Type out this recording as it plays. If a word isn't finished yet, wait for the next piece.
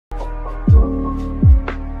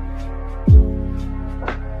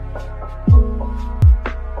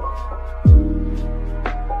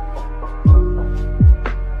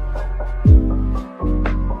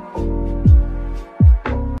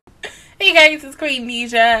guys, it's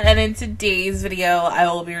Queendija, and in today's video, I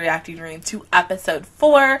will be reacting to episode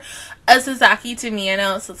 4 of Sasaki to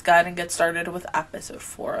Miyano. So let's go ahead and get started with episode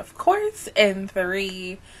 4, of course, in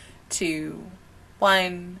 3, 2,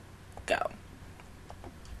 1, go.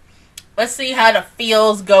 Let's see how the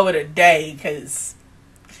feels go today, because,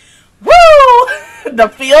 woo! The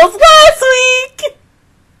feels last week!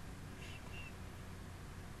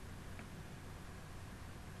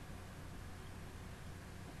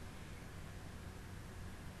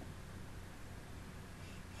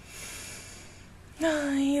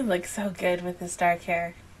 Oh, he looks so good with his dark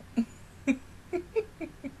hair.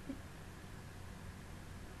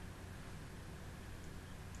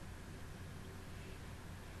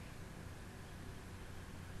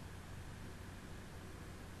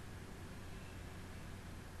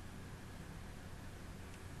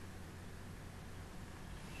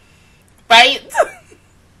 Right?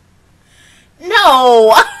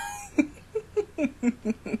 No!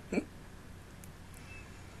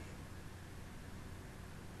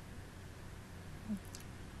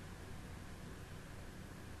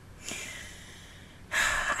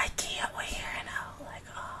 I can't wait here now. Like,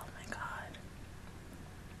 oh my god.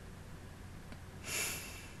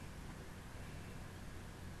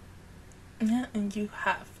 Yeah, and you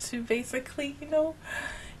have to basically,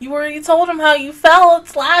 you already told him how you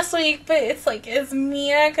felt last week, but it's like, is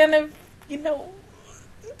Mia gonna, same way?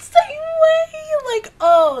 Like,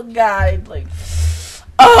 oh god, like,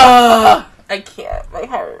 I can't, my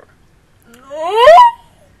heart.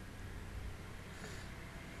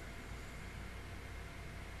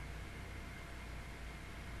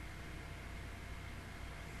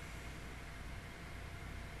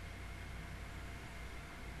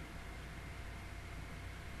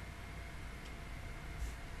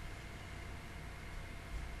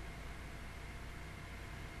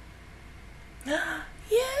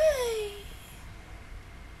 Yay!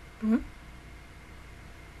 Hmm?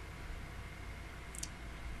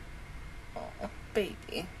 Oh,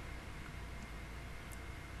 baby.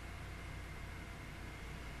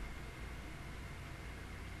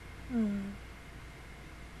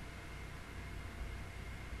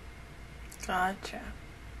 Gotcha.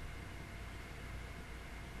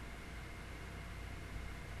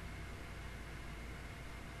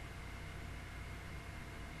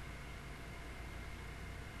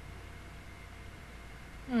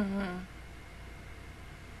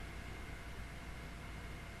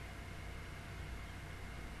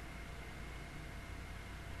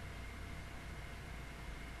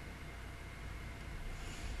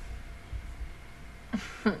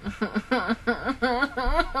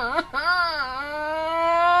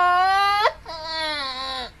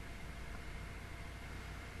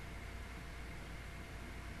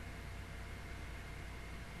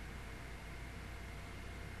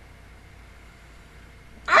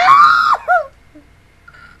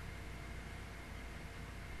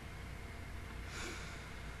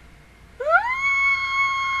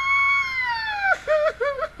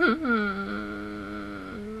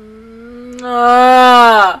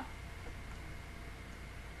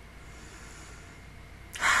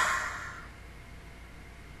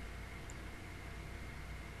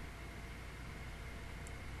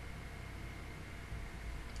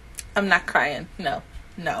 I'm not crying. No.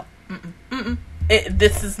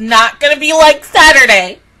 This is not gonna be like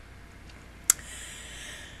Saturday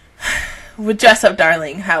with Dress Up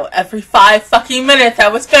Darling, how every 5 fucking minutes I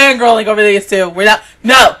was fangirling over these two. We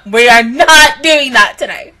are not doing that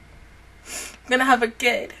today. I'm gonna have a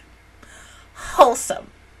good, wholesome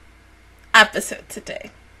episode today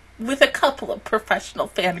with a couple of professional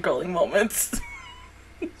fangirling moments.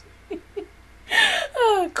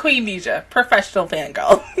 Oh, Queendija, professional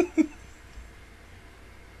fangirl.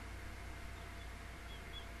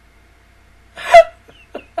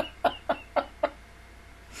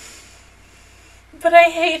 But I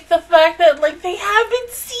hate the fact that, like, they haven't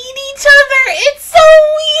seen each other. It's so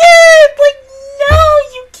weird. Like, no,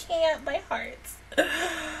 you can't. My heart.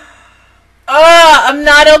 I'm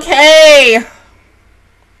not okay.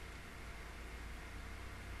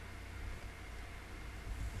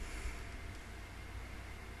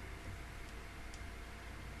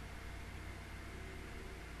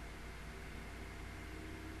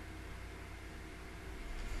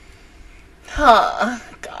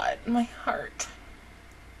 God, my heart.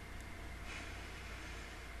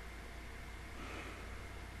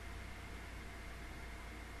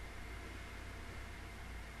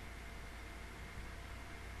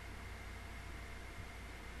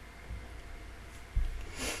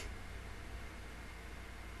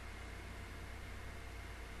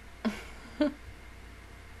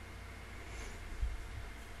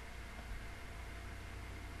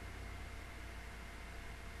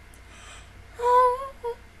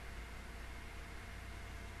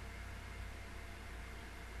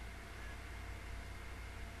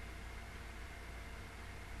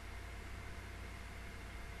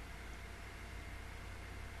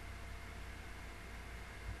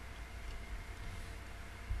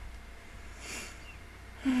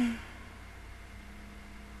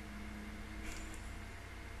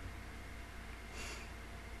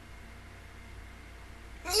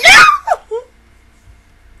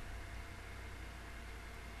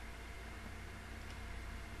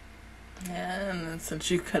 And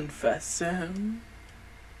since you confessed to him,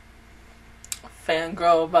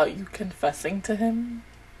 fangirl about you confessing to him.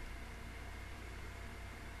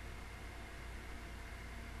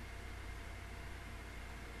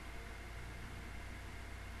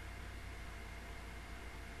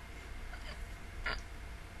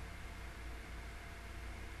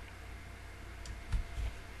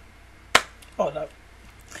 Hold up.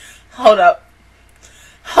 Hold up.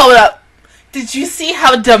 Hold up. Did you see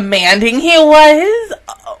how demanding he was?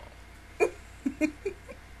 Oh.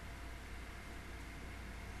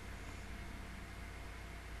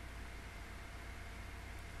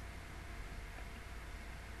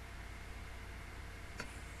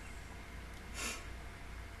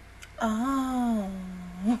 Oh.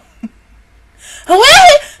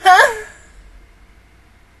 Wait! Huh?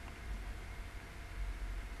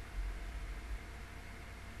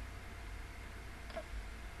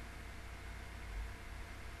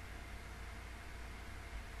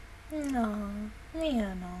 No,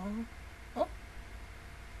 Miyano. Oh.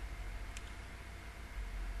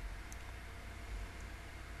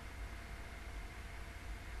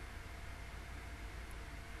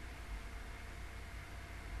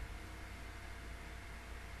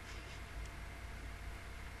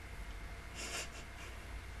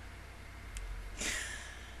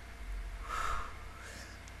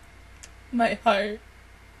 My heart.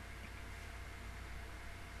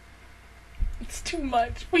 It's too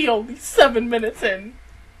much. We only 7 minutes in.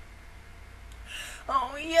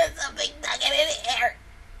 Oh, he has a big nugget in here.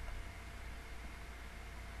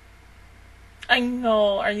 I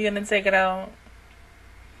know. Are you gonna take it out?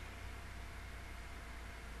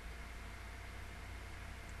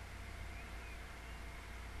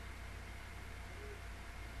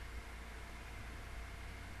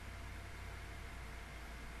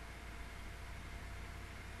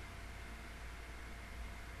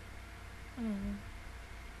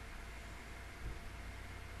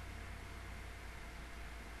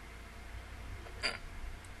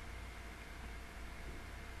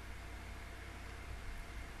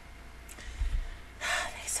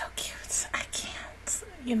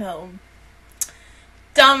 You know,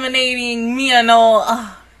 dominating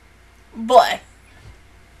Miyano. Boy.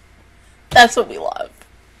 That's what we love.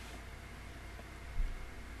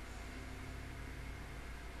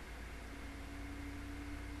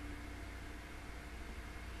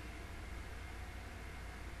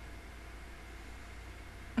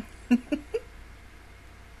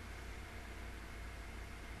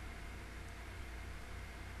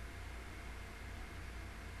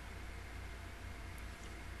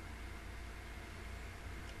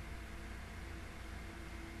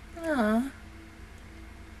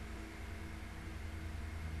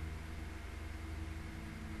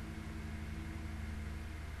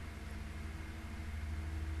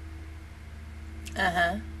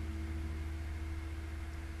 Uh-huh.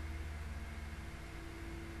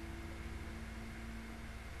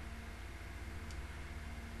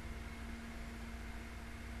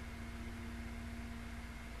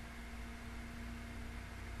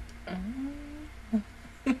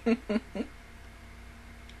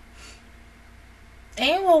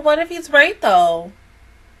 Hey, well, what if he's right, though?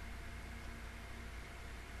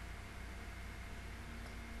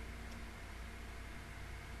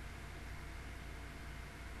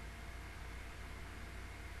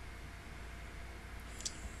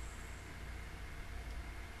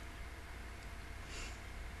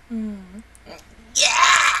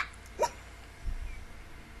 Yeah!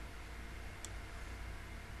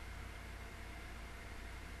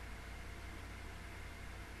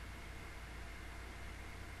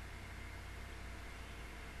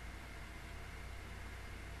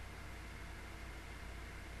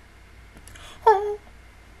 Oh.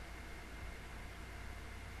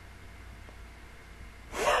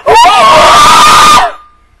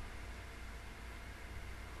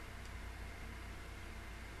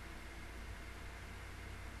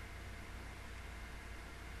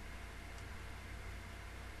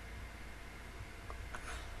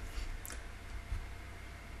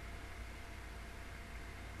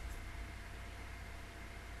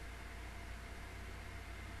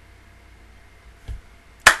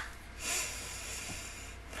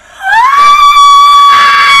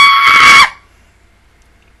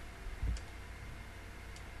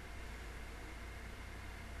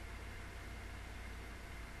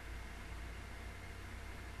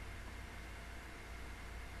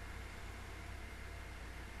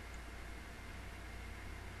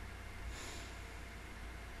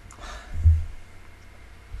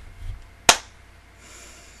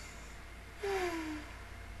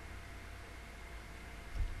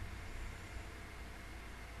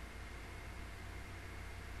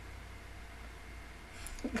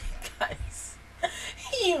 Guys,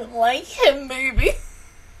 you like him, baby.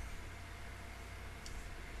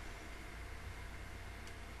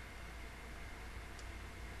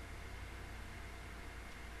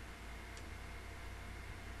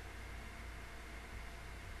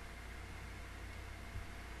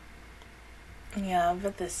 Yeah,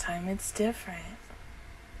 but this time it's different.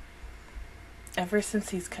 Ever since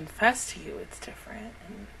he's confessed to you, it's different.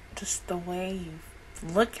 And just the way you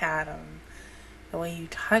look at him, the way you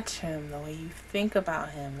touch him, the way you think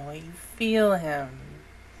about him, the way you feel him.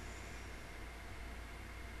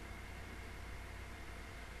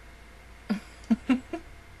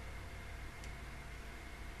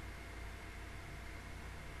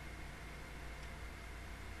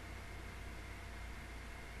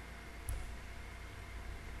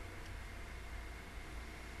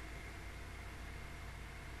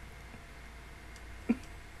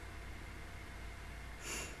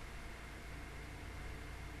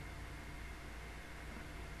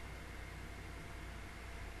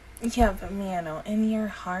 Yeah, but Miyano, in your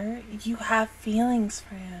heart, you have feelings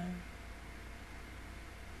for him.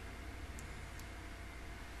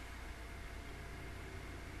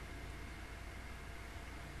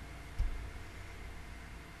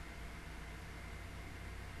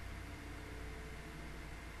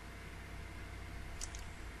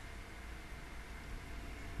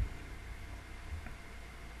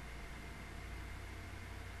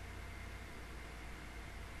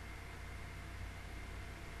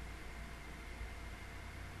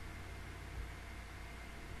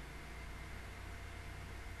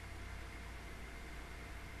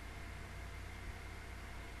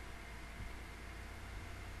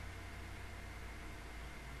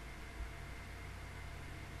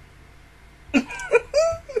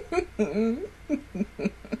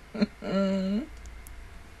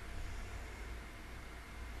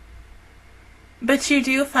 But you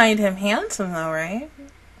do find him handsome, though, right?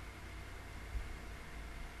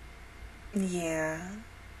 Yeah.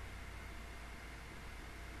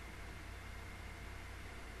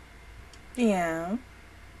 Yeah.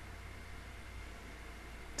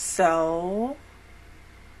 So...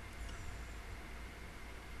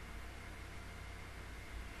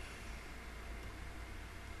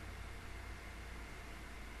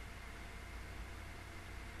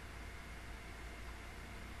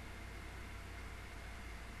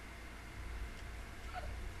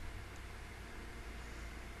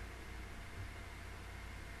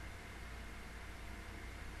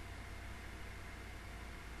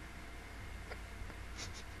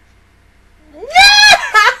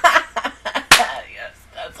 Yes,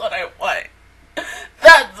 that's what I want.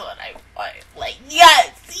 That's what I want. Like,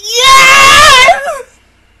 yes! Yes!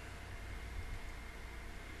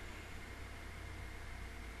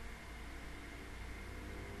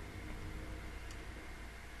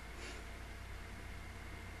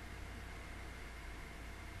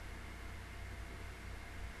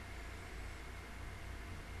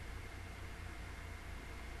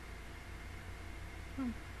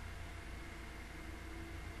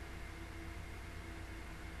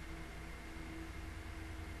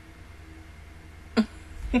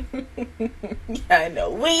 Yeah, I know.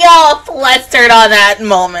 We all flustered on that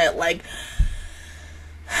moment. Like,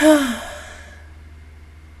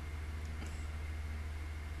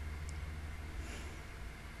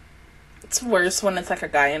 it's worse when it's like a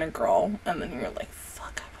guy and a girl, and then you're like,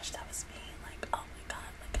 fuck, I wish that was me. Like, oh my god.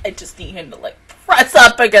 Like, I just need him to, like, press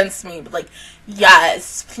up against me. But, like,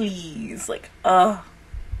 yes, please. Like, Uh-oh.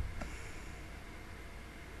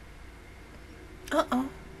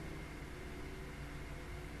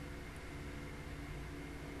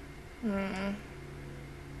 Mm.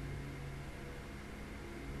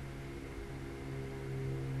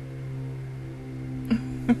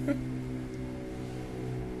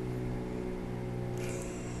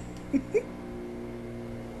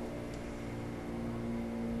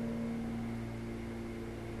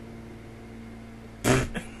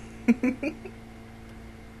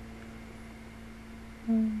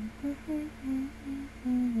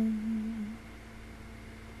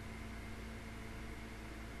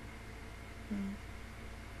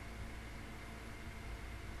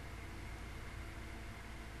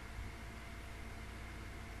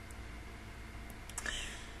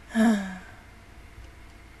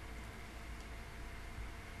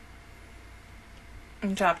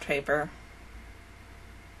 Dropped paper.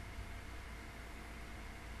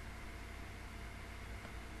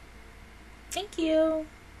 Thank you.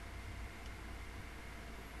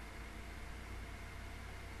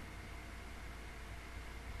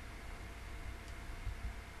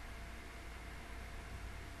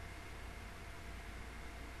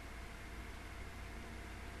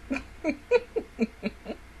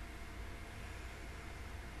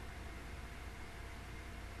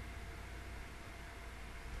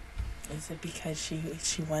 Is it because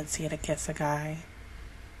she wants you to kiss a guy?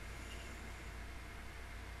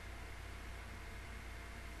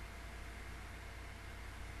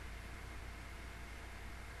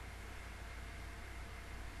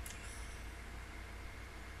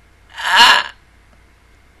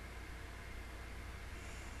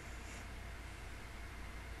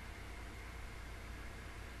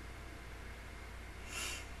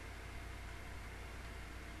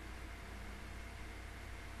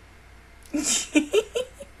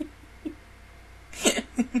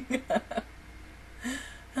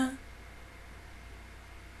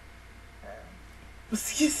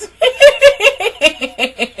 Excuse me.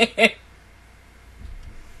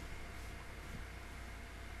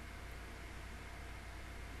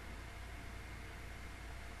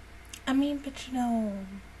 I mean, but you know,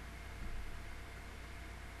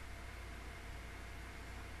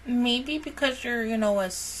 maybe because you're, you know,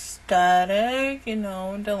 aesthetic, you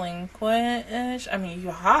know, delinquent-ish. I mean,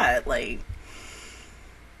 you're hot, like,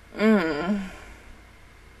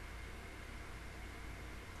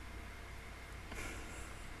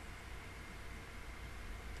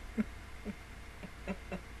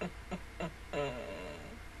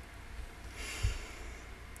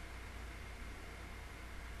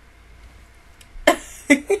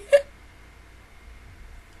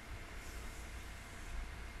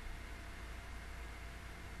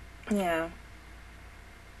 yeah.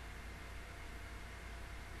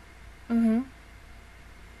 Mm-hmm.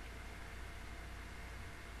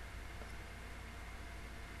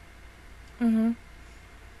 Mm-hmm.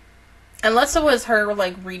 Unless it was her,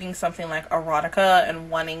 like, reading something like erotica and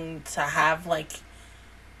wanting to have, like,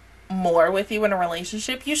 more with you in a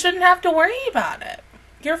relationship, you shouldn't have to worry about it.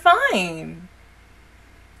 You're fine.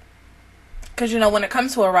 Because, you know, when it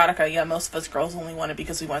comes to erotica, yeah, most of us girls only want it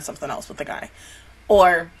because we want something else with the guy.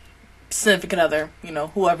 Or significant other, you know,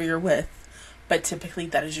 whoever you're with. But typically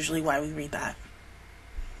that is usually why we read that.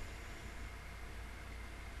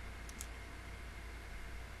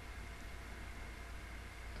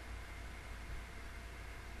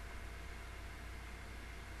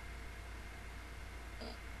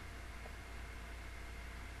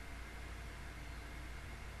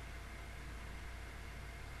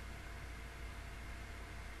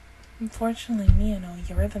 Unfortunately, Miyano,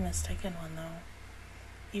 you're the mistaken one, though.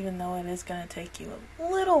 Even though it is going to take you a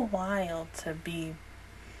little while to be...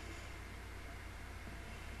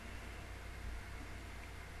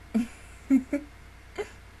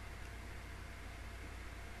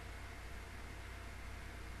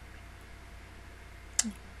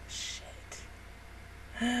 Shit.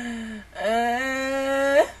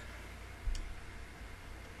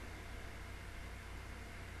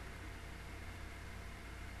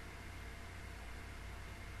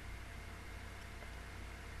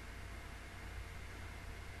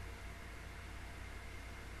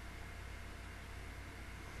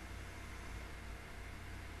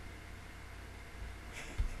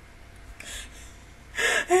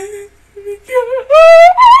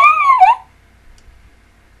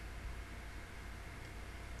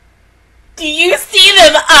 Do you see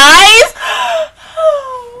them eyes?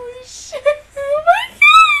 Oh, shit. Oh, my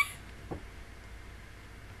God.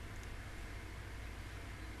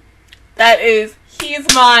 That is,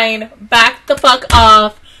 he's mine. Back the fuck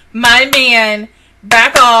off. My man.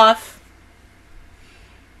 Back off.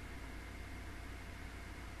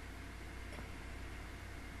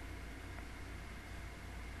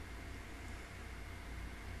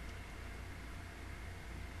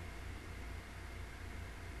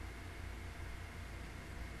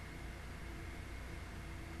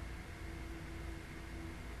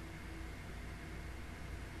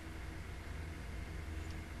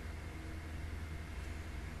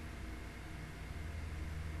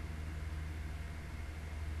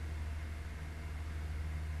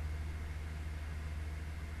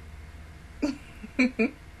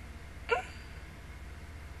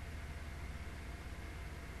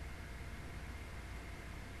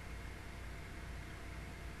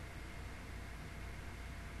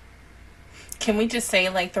 Can we just say,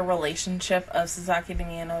 like, the relationship of Sasaki and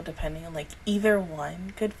Miyano, depending on, like, either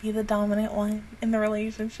one could be the dominant one in the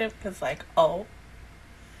relationship? Because, like, oh.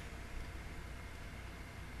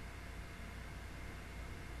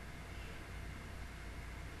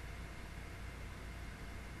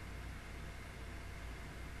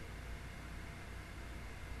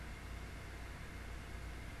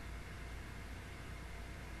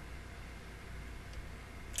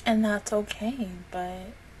 And that's okay,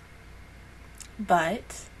 but...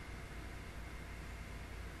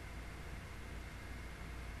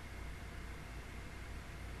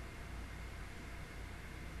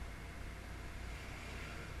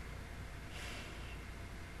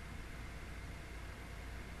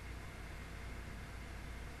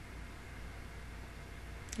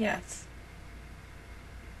 Yes.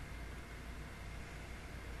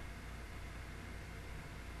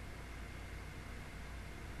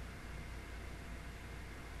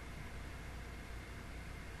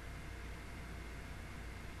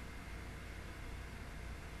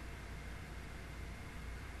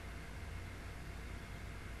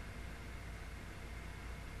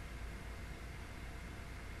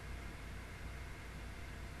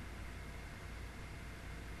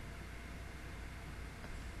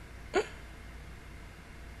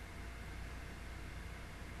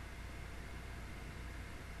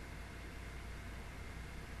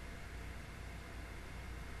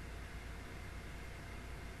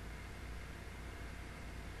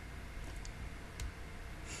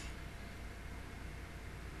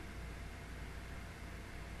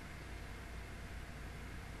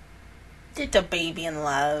 Did the baby in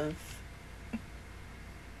love.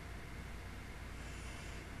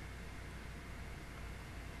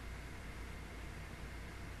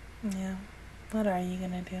 Yeah. What are you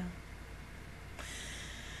gonna do?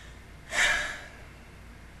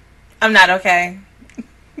 I'm not okay.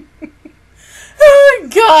 Oh my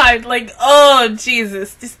god. Like, oh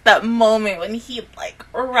Jesus. Just that moment when he like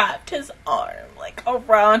wrapped his arm like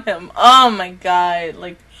around him. Oh my god.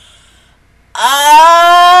 Like,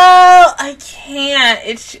 oh, I can't.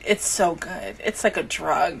 It's so good. It's like a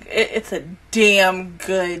drug. It's a damn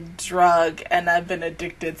good drug, and I've been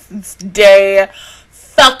addicted since day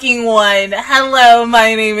fucking one. Hello,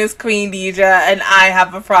 my name is Queendija, and I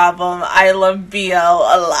have a problem. I love BL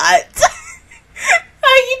a lot.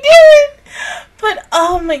 How you doing? But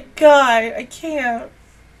oh my god, I can't.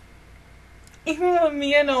 Even with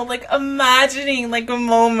Miyano, like imagining like a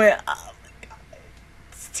moment.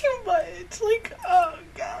 Too much. Like, oh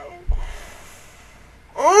god.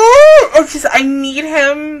 Oh, just I need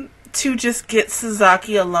him to just get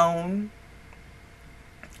Sasaki alone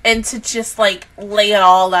and to just like lay it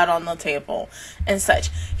all out on the table and such.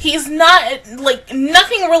 He's not like,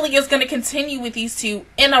 nothing really is going to continue with these two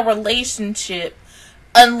in a relationship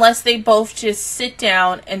unless they both just sit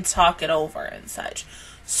down and talk it over and such.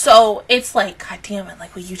 So it's like, god damn it,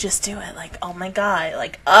 like, will you just do it? Like, oh my god,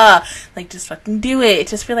 like just fucking do it.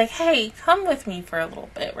 Just be like, hey, come with me for a little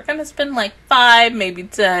bit. We're gonna spend like 5, maybe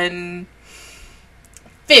 10,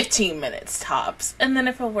 15 minutes tops. And then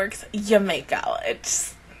if it works, you make out.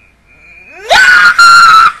 It's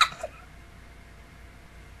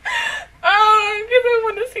oh, because I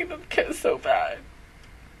want to see them kiss so bad.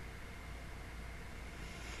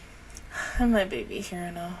 And my baby here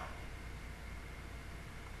now.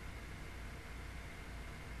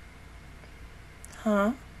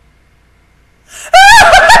 Huh?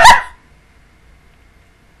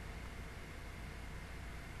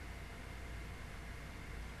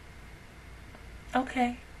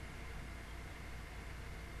 Okay.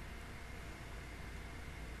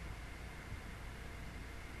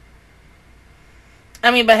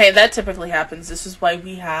 I mean, but hey, that typically happens. This is why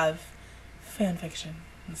we have fan fiction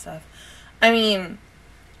and stuff. I mean,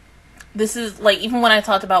 this is like, even when I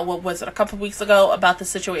talked about, what was it, a couple weeks ago, about the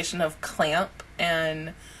situation of Clamp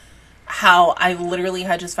and how I literally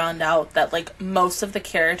had just found out that like most of the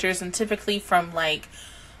characters, and typically from like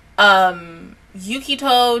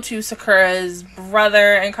Yukito to Sakura's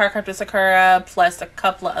brother and Cardcaptor Sakura plus a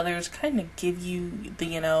couple of others, kind of give you the,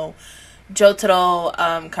 you know, Jotaro,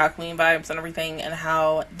 Kakuin vibes and everything, and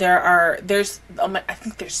how there's I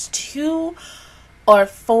think there's 2 or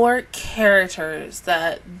 4 characters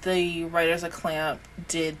that the writers of Clamp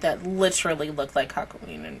did that literally look like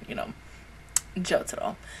Kakuin and, you know,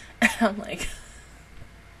 Jotaro. And I'm like,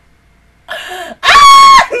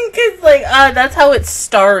 because like that's how it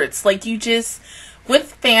starts. Like, you just,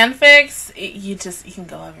 with fanfics, you can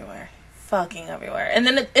go everywhere, fucking everywhere. And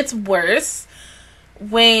then it's worse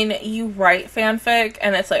when you write fanfic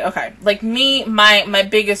and it's like, okay, like me, my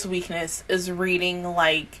biggest weakness is reading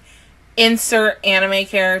like insert anime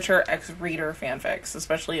character X reader fanfics,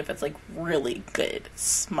 especially if it's like really good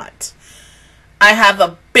smut. I have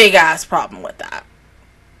a big ass problem with that.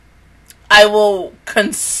 I will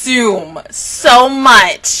consume so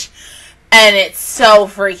much and it's so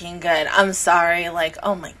freaking good. I'm sorry, like,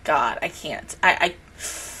 oh my god, I can't. I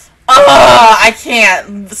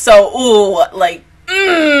can't. So, ooh, like,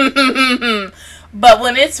 but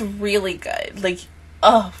when it's really good, like,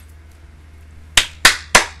 oh,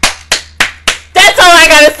 that's all I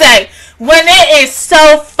gotta say. When it is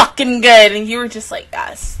so fucking good and you were just like,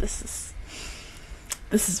 yes, this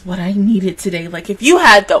is what I needed today. Like, if you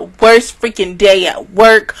had the worst freaking day at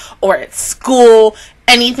work or at school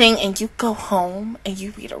anything, and you go home and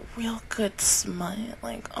you read a real good smut,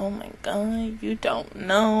 like, oh my god, you don't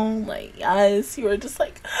know, like, yes, you were just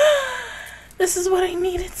like, this is what I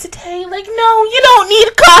needed today. Like, no, you don't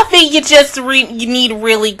need coffee, you just you need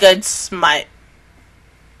really good smut.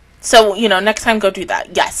 So, you know, next time go do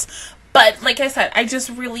that, yes. But like I said, I just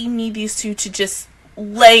really need these two to just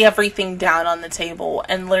lay everything down on the table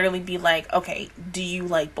and literally be like, okay, do you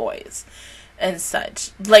like boys? And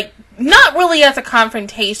such. Like, not really as a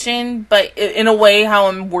confrontation, but in a way how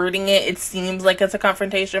I'm wording it, it seems like it's a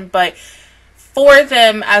confrontation. But for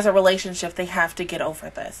them as a relationship, they have to get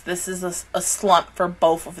over this. This is a slump for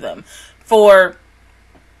both of them. For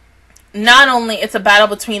not only, it's a battle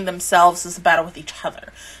between themselves, it's a battle with each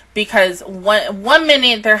other. Because one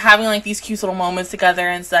minute they're having like these cute little moments together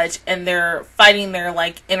and such, and they're fighting their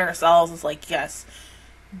like inner selves. It's like, yes,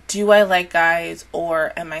 do I like guys,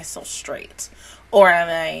 or am I still straight? Or am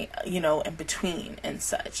I, you know, in between and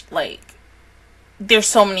such? Like, there's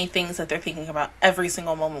so many things that they're thinking about every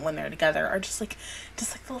single moment when they're together are just like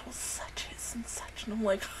the little suches and such. And I'm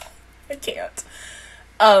like, I can't.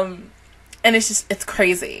 And it's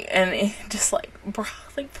crazy. And it just like, bro,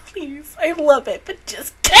 like, please, I love it, but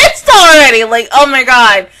just kiss already. Like, oh my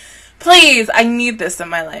god. Please, I need this in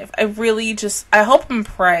my life. I really just, I hope and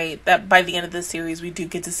pray that by the end of this series, we do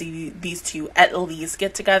get to see these two at least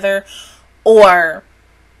get together. Or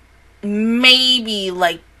maybe,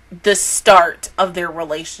 like, the start of their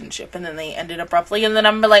relationship. And then they ended abruptly. And then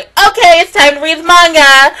I'm like, okay, it's time to read the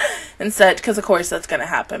manga. And such. Because, of course, that's going to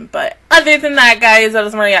happen. But other than that, guys, that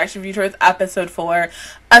was my reaction view towards episode 4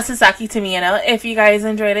 of Sasaki to Miyano. If you guys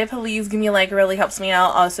enjoyed it, please give me a like. It really helps me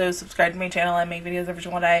out. Also, subscribe to my channel. I make videos every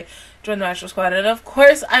single day. Join the Master Squad. And, of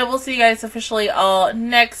course, I will see you guys officially all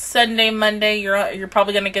next Sunday, Monday. You're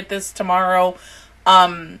probably going to get this tomorrow.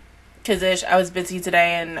 Because I was busy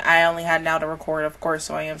today and I only had now to record, of course,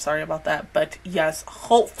 so I am sorry about that. But yes,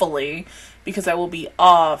 hopefully, because I will be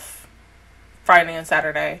off Friday and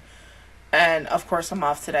Saturday. And of course I'm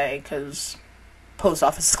off today because post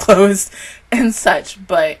office is closed and such.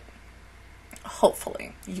 But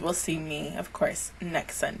hopefully you will see me, of course,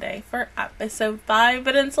 next Sunday for episode 5.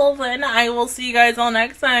 But until then, I will see you guys all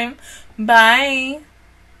next time. Bye!